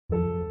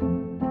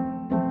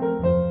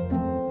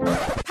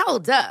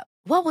Hold up.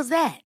 What was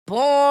that?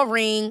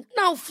 Boring.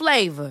 No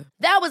flavor.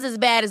 That was as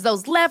bad as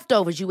those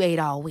leftovers you ate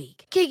all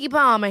week. Keke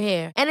Palmer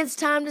here, and it's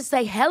time to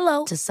say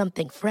hello to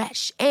something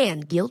fresh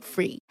and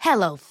guilt-free.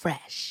 Hello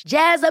Fresh.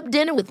 Jazz up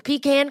dinner with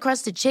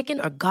pecan-crusted chicken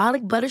or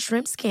garlic butter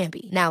shrimp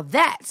scampi. Now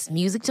that's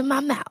music to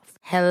my mouth.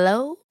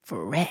 Hello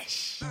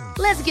Fresh.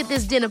 Let's get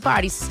this dinner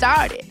party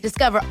started.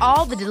 Discover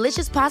all the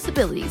delicious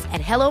possibilities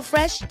at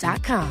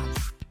hellofresh.com.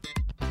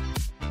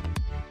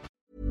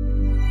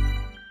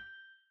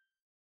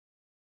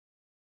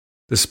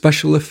 The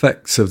special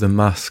effects of the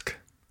mask.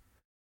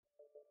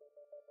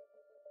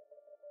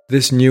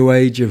 This new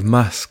age of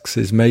masks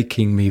is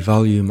making me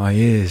value my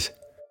ears.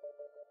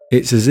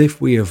 It's as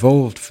if we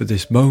evolved for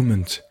this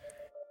moment.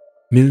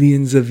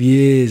 Millions of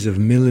years of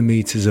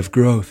millimetres of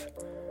growth.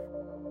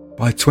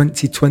 By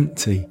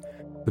 2020,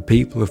 the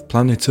people of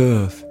planet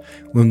Earth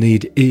will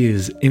need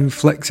ears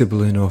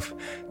inflexible enough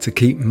to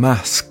keep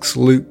masks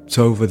looped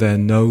over their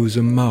nose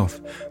and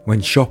mouth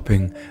when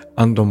shopping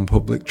and on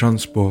public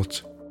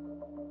transport.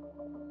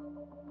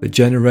 The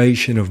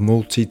generation of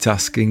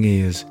multitasking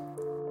ears.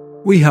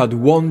 We had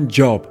one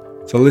job,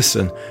 to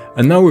listen,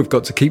 and now we've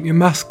got to keep your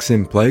masks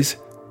in place.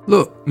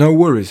 Look, no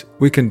worries,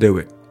 we can do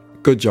it.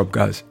 Good job,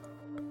 guys.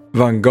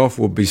 Van Gogh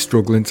would be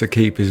struggling to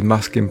keep his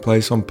mask in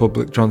place on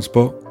public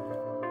transport.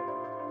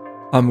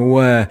 I'm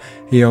aware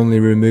he only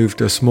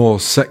removed a small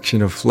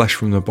section of flesh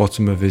from the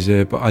bottom of his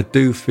ear, but I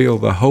do feel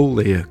the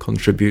whole ear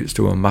contributes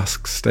to a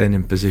mask staying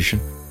in position.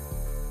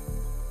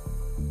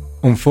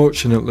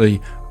 Unfortunately,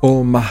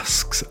 all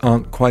masks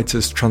aren't quite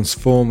as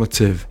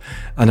transformative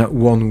and at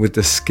one with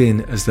the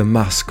skin as the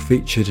mask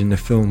featured in the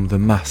film The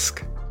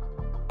Mask.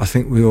 I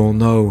think we all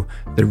know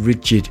the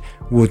rigid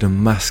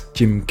wooden mask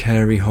Jim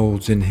Carrey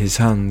holds in his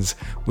hands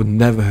would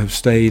never have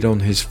stayed on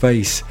his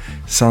face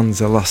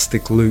sans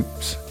elastic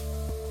loops.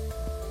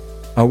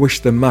 I wish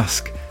the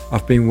mask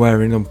I've been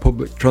wearing on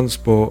public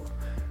transport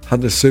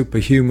had the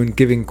superhuman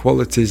giving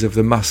qualities of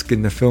the mask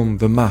in the film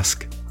The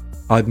Mask.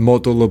 I'd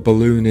model a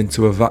balloon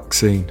into a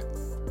vaccine.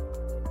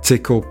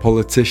 Tickle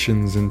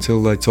politicians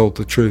until they told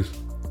the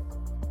truth.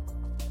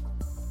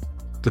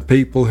 The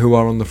people who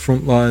are on the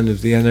front line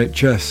of the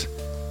NHS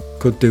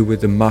could do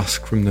with the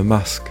mask from The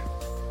Mask.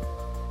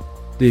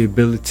 The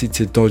ability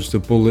to dodge the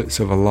bullets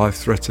of a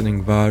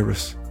life-threatening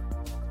virus.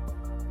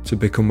 To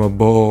become a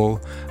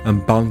ball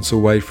and bounce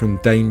away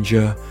from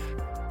danger,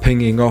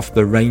 pinging off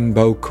the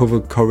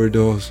rainbow-covered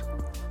corridors.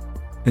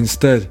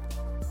 Instead,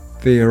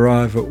 they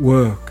arrive at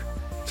work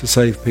to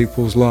save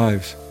people's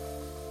lives.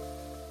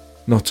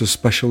 Not a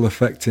special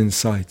effect in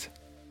sight.